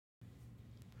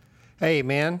Hey,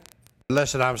 man.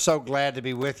 Listen, I'm so glad to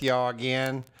be with y'all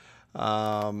again.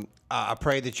 I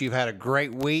pray that you've had a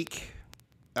great week.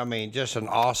 I mean, just an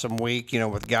awesome week,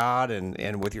 with God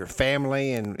and with your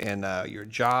family and your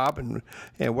job and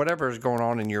whatever is going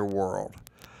on in your world.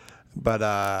 But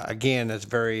again, it's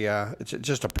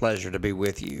just a pleasure to be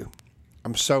with you.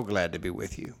 I'm so glad to be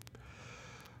with you.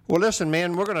 Well, listen,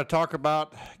 man, we're going to talk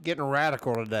about getting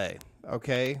radical today,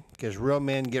 okay? Because real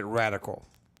men get radical.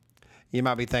 You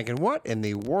might be thinking, what in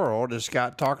the world is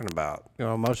Scott talking about?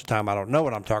 Most of the time I don't know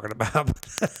what I'm talking about.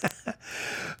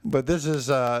 But this is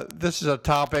a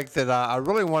topic that I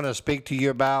really want to speak to you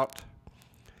about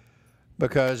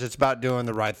because it's about doing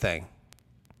the right thing.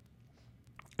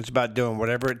 It's about doing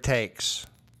whatever it takes.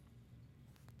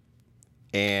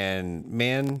 And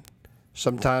men,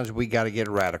 sometimes we got to get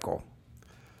radical.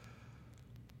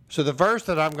 So the verse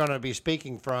that I'm going to be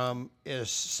speaking from is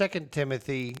 2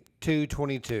 Timothy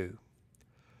 2:22.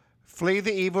 Flee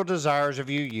the evil desires of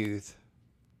you youth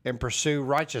and pursue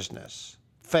righteousness,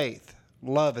 faith,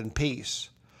 love, and peace,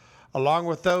 along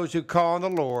with those who call on the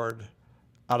Lord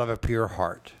out of a pure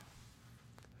heart.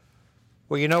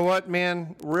 Well, you know what,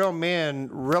 men? Real men,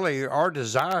 really, our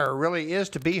desire really is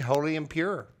to be holy and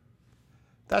pure.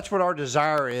 That's what our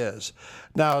desire is.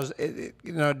 Now,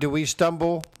 do we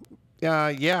stumble?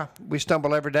 Yeah, we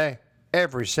stumble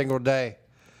every single day.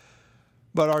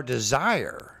 But our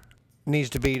desire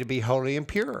needs to be holy and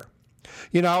pure.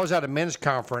 I was at a men's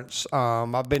conference.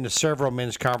 I've been to several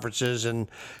men's conferences, and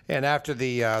after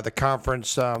the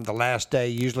conference, the last day,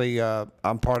 usually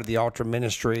I'm part of the altar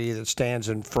ministry that stands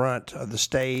in front of the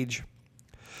stage.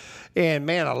 And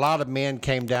man, a lot of men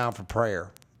came down for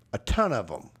prayer, a ton of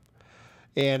them,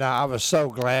 and I was so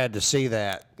glad to see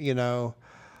that,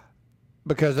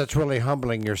 because that's really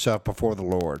humbling yourself before the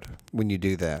Lord when you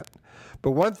do that.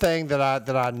 But one thing that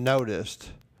I noticed,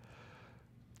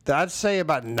 that I'd say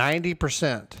about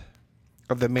 90%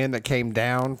 of the men that came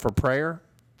down for prayer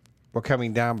were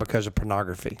coming down because of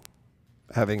pornography,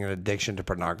 having an addiction to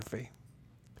pornography.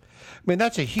 I mean,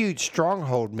 that's a huge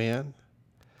stronghold, man.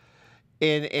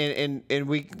 And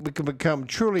we can become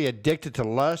truly addicted to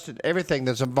lust and everything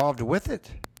that's involved with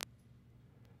it.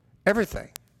 Everything.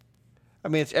 I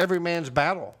mean, it's every man's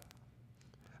battle.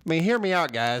 I mean, hear me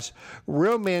out, guys.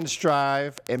 Real men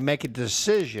strive and make a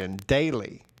decision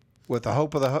daily with the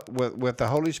hope of with the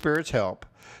Holy Spirit's help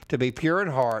to be pure in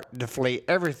heart, to flee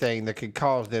everything that could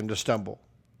cause them to stumble.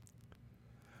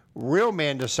 Real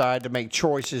men decide to make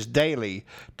choices daily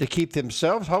to keep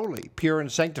themselves holy, pure,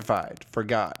 and sanctified for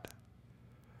God.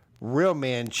 Real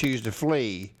men choose to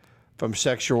flee from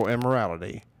sexual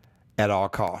immorality at all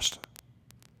cost.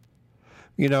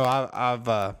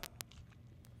 I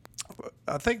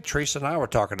think Teresa and I were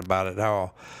talking about it,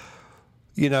 how,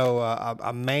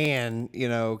 a man,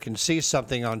 can see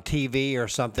something on TV or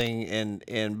something,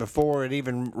 and before it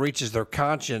even reaches their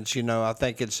conscience, I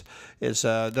think it's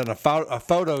done a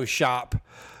Photoshop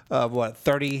of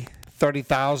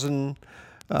 30,000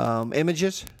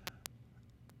 images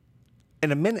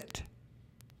in a minute.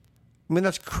 I mean,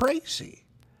 that's crazy.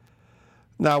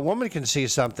 Now, a woman can see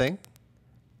something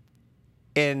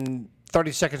and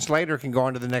 30 seconds later can go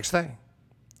on to the next thing.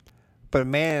 But a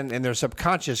man in their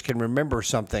subconscious can remember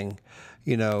something,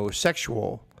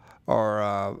 sexual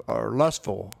or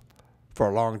lustful for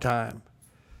a long time.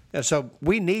 And so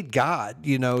we need God,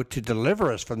 to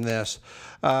deliver us from this.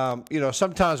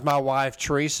 Sometimes my wife,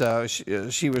 Teresa,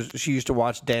 she used to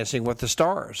watch Dancing with the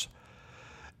Stars.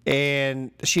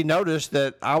 And she noticed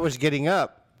that I was getting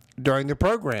up during the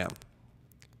program.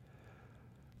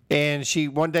 And she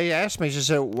one day asked me, she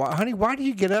said, honey, why do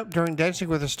you get up during Dancing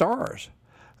with the Stars?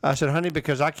 I said, honey,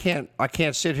 because I can't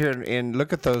sit here and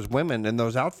look at those women in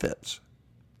those outfits.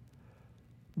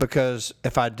 Because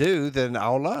if I do, then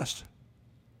I'll lust.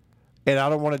 And I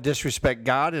don't want to disrespect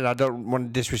God, and I don't want to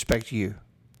disrespect you.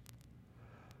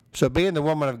 So being the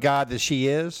woman of God that she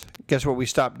is, guess what we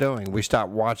stopped doing? We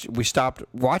stopped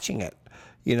watching it.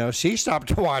 She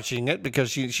stopped watching it because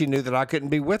she knew that I couldn't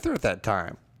be with her at that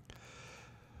time.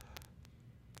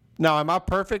 Now, am I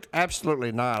perfect?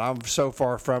 Absolutely not. I'm so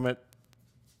far from it.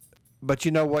 But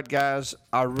you know what, guys?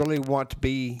 I really want to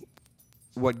be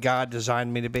what God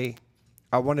designed me to be.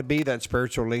 I want to be that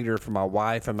spiritual leader for my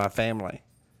wife and my family.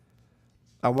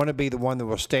 I want to be the one that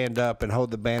will stand up and hold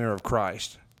the banner of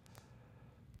Christ.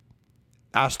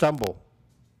 I stumble.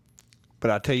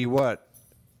 But I tell you what,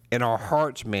 in our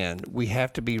hearts, men, we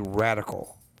have to be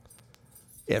radical.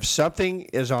 If something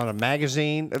is on a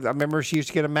magazine, I remember she used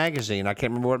to get a magazine. I can't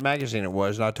remember what magazine it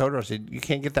was. And I told her, I said, you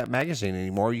can't get that magazine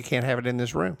anymore. You can't have it in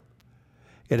this room.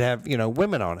 It'd have,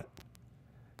 women on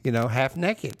it, half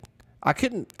naked. I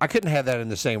couldn't have that in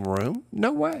the same room.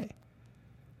 No way.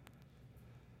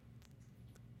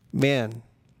 Men,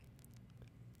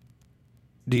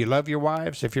 do you love your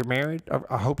wives if you're married?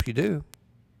 I hope you do.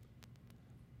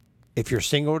 If you're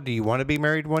single, do you want to be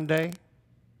married one day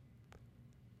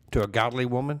to a godly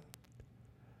woman?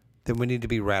 Then we need to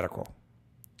be radical.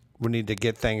 We need to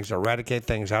eradicate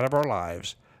things out of our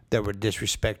lives that would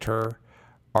disrespect her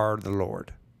or the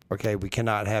Lord. Okay, we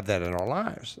cannot have that in our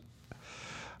lives.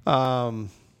 I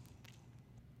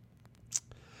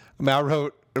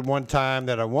wrote at one time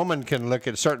that a woman can look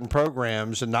at certain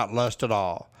programs and not lust at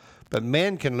all, but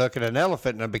men can look at an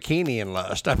elephant in a bikini and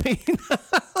lust. I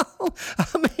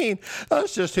mean,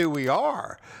 that's just who we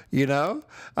are, you know?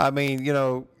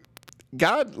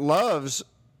 God loves,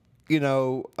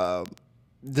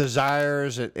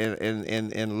 desires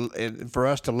and for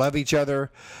us to love each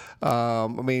other.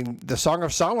 The Song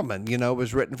of Solomon,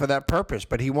 was written for that purpose,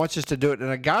 but he wants us to do it in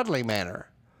a godly manner.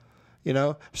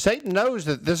 Satan knows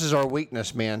that this is our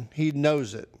weakness, man. He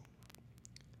knows it.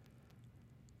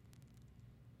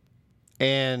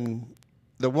 And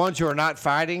the ones who are not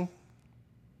fighting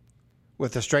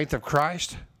with the strength of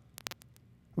Christ,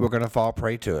 we're going to fall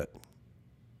prey to it.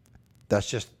 That's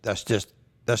just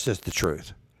the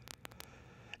truth.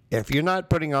 If you're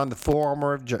not putting on the full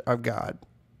armor of God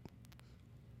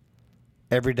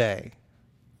every day,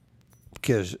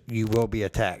 because you will be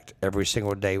attacked every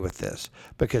single day with this.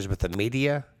 Because with the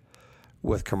media,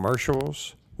 with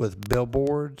commercials, with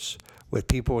billboards, with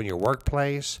people in your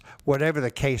workplace, whatever the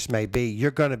case may be,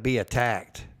 you're going to be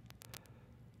attacked.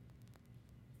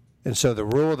 And so the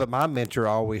rule that my mentor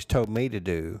always told me to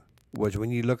do was when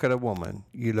you look at a woman,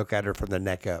 you look at her from the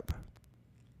neck up.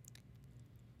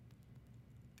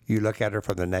 You look at her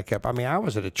from the neck up. I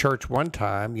was at a church one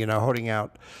time,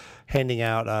 handing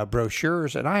out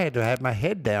brochures, and I had to have my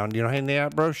head down, handing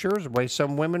out brochures the way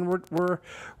some women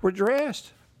were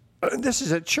dressed. This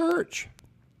is at church.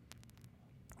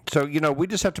 So, we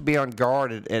just have to be on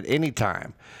guard at any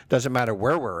time. Doesn't matter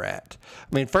where we're at.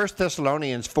 1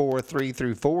 Thessalonians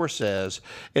 4:3-4 says,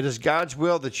 "It is God's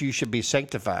will that you should be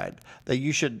sanctified, that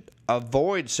you should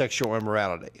avoid sexual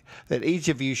immorality, that each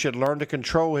of you should learn to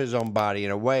control his own body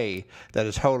in a way that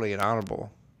is holy and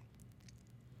honorable."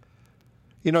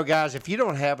 Guys, if you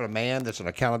don't have a man that's an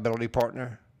accountability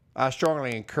partner, I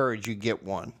strongly encourage you get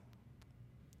one.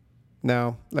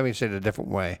 Now, let me say it a different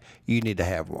way. You need to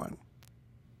have one.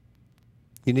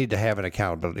 You need to have an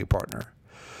accountability partner.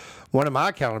 One of my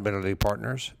accountability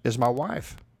partners is my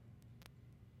wife.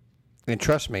 And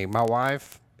trust me, my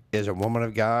wife is a woman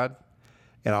of God,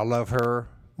 and I love her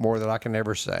more than I can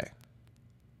ever say.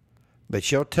 But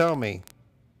she'll tell me,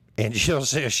 and she'll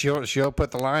put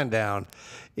the line down,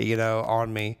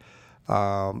 on me,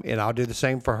 and I'll do the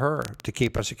same for her to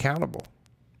keep us accountable.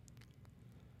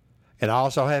 And I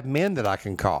also have men that I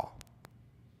can call.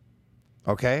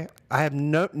 Okay? I have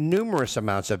numerous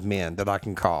amounts of men that I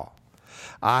can call.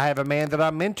 I have a man that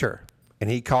I mentor, and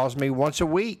he calls me once a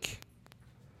week.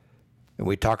 And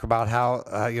we talk about how,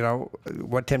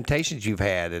 what temptations you've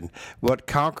had and what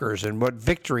conquers and what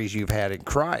victories you've had in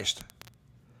Christ.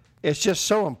 It's just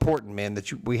so important, man,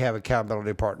 that we have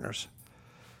accountability partners.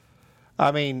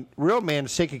 Real men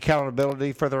seek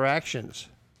accountability for their actions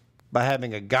by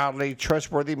having a godly,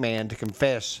 trustworthy man to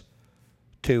confess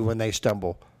to when they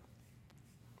stumble.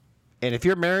 And if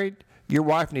you're married, your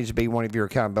wife needs to be one of your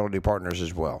accountability partners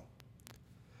as well.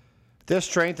 This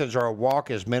strengthens our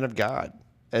walk as men of God.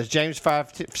 As James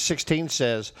 5:16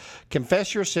 says,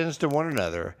 "Confess your sins to one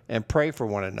another and pray for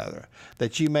one another,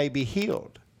 that you may be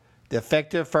healed. The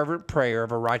effective, fervent prayer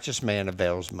of a righteous man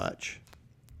avails much."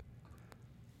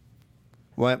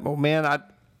 Well, man, I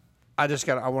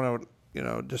want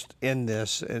to, just end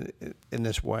this in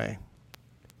this way.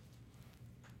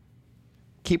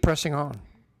 Keep pressing on.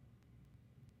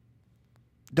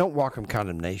 Don't walk in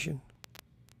condemnation.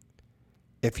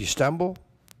 If you stumble,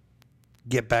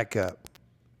 get back up.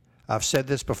 I've said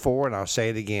this before, and I'll say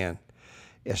it again.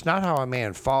 It's not how a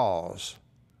man falls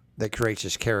that creates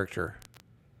his character.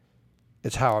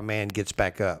 It's how a man gets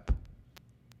back up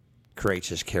creates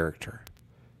his character.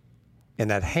 And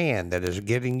that hand that is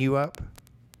getting you up,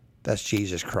 that's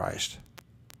Jesus Christ.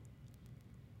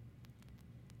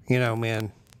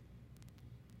 Man,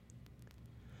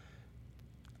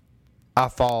 I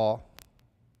fall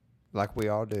like we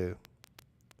all do.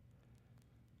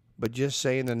 But just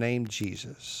saying the name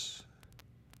Jesus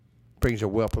brings a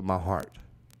whelp in my heart.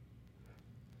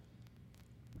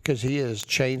 Because he has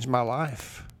changed my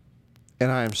life.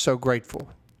 And I am so grateful.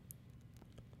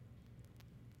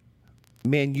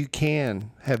 Man, you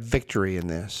can have victory in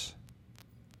this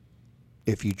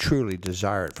if you truly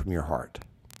desire it from your heart.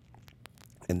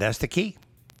 And that's the key.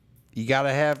 You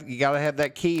gotta have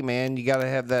that key, man. You gotta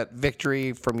have that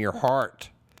victory from your heart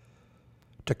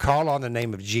to call on the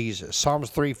name of Jesus.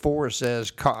 Psalms 3:4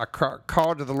 says, I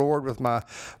called to the Lord with my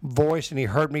voice, and he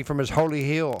heard me from his holy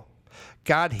hill.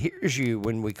 God hears you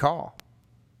when we call.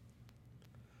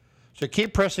 So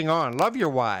keep pressing on. Love your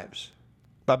wives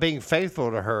by being faithful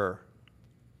to her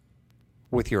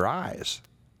with your eyes.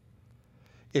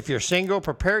 If you're single,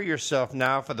 prepare yourself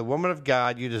now for the woman of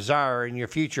God you desire in your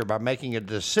future by making a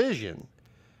decision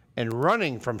and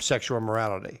running from sexual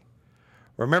immorality.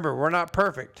 Remember, we're not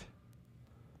perfect,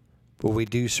 but we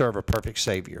do serve a perfect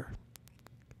Savior.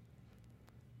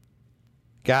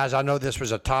 Guys, I know this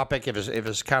was a topic.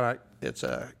 It's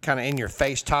a kind of in your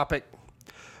face topic,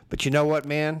 but you know what,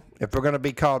 man? If we're going to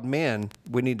be called men,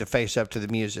 we need to face up to the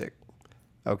music.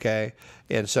 Okay,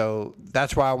 and so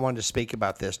that's why I wanted to speak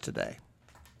about this today.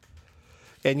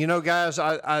 And, you know, guys,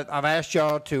 I've asked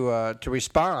y'all to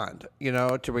respond,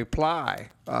 to reply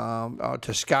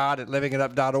to Scott at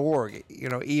livingitup.org.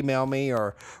 Email me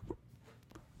or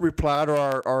reply to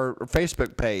our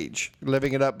Facebook page,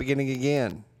 Living It Up Beginning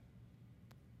Again.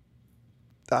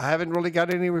 I haven't really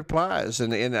got any replies.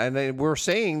 And we're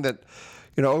seeing that,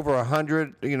 over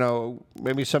 100,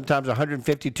 maybe sometimes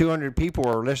 150, 200 people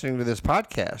are listening to this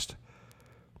podcast.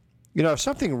 If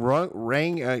something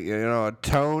rang, a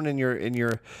tone in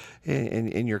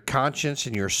your conscience,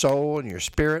 in your soul, in your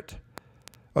spirit,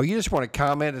 or you just want to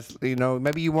comment,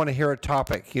 maybe you want to hear a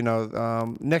topic,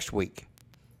 next week,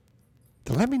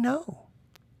 then let me know.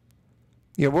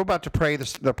 We're about to pray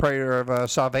the prayer of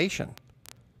salvation.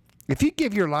 If you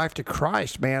give your life to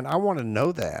Christ, man, I want to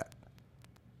know that,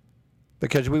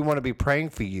 because we want to be praying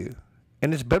for you,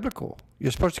 and it's biblical.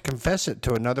 You're supposed to confess it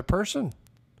to another person.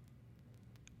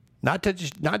 Not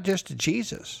just to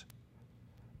Jesus,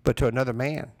 but to another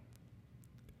man.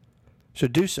 So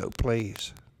do so,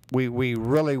 please. I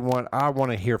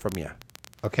want to hear from you.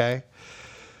 Okay?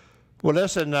 Well,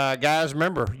 listen, guys,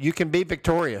 remember, you can be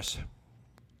victorious.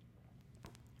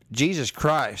 Jesus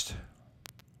Christ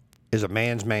is a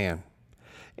man's man,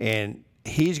 and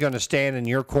he's going to stand in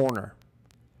your corner,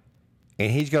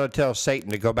 and he's going to tell Satan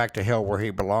to go back to hell where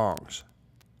he belongs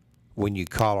when you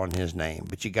call on his name.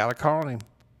 But you got to call on him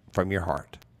from your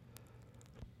heart.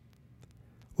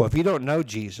 Well, if you don't know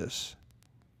Jesus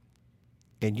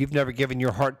and you've never given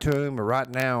your heart to him, right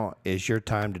now is your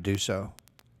time to do so.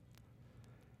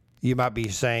 You might be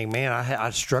saying, man,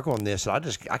 I struggle in this. I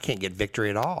can't get victory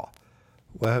at all.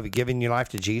 Well, have you given your life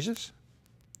to Jesus?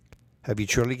 Have you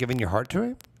truly given your heart to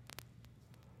him?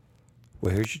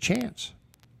 Well, here's your chance.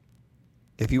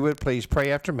 If you would, please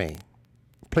pray after me.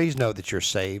 Please know that you're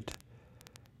saved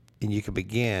and you can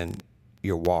begin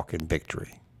your walk in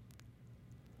victory.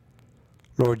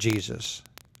 Lord Jesus,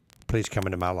 please come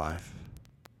into my life.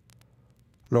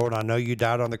 Lord, I know you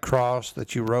died on the cross,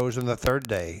 that you rose on the third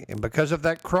day, and because of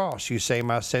that cross, you say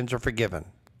my sins are forgiven.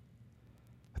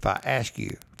 If I ask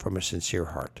you from a sincere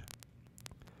heart,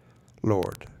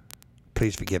 Lord,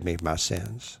 please forgive me of my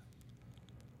sins.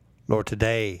 Lord,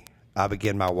 today I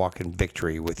begin my walk in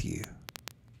victory with you.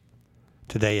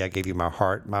 Today I give you my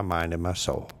heart, my mind, and my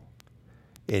soul.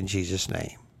 In Jesus'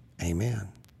 name, amen.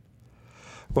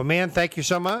 Well, man, thank you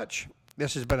so much.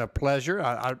 This has been a pleasure.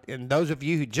 And those of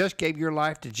you who just gave your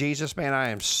life to Jesus, man, I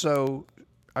am so,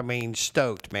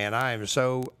 stoked, man. I am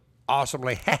so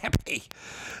awesomely happy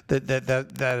that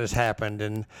has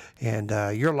happened.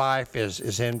 And your life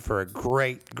is in for a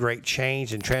great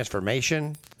change and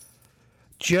transformation.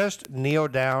 Just kneel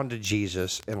down to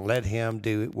Jesus and let him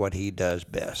do what he does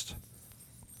best.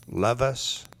 Love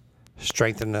us,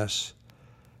 strengthen us,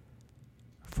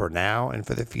 for now and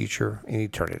for the future in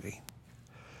eternity.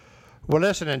 Well,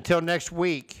 listen, until next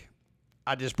week,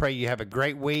 I just pray you have a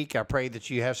great week. I pray that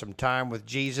you have some time with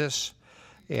Jesus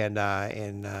and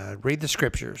read the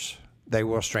scriptures. They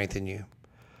will strengthen you.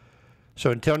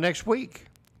 So until next week,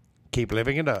 keep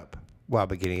living it up while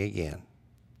beginning again.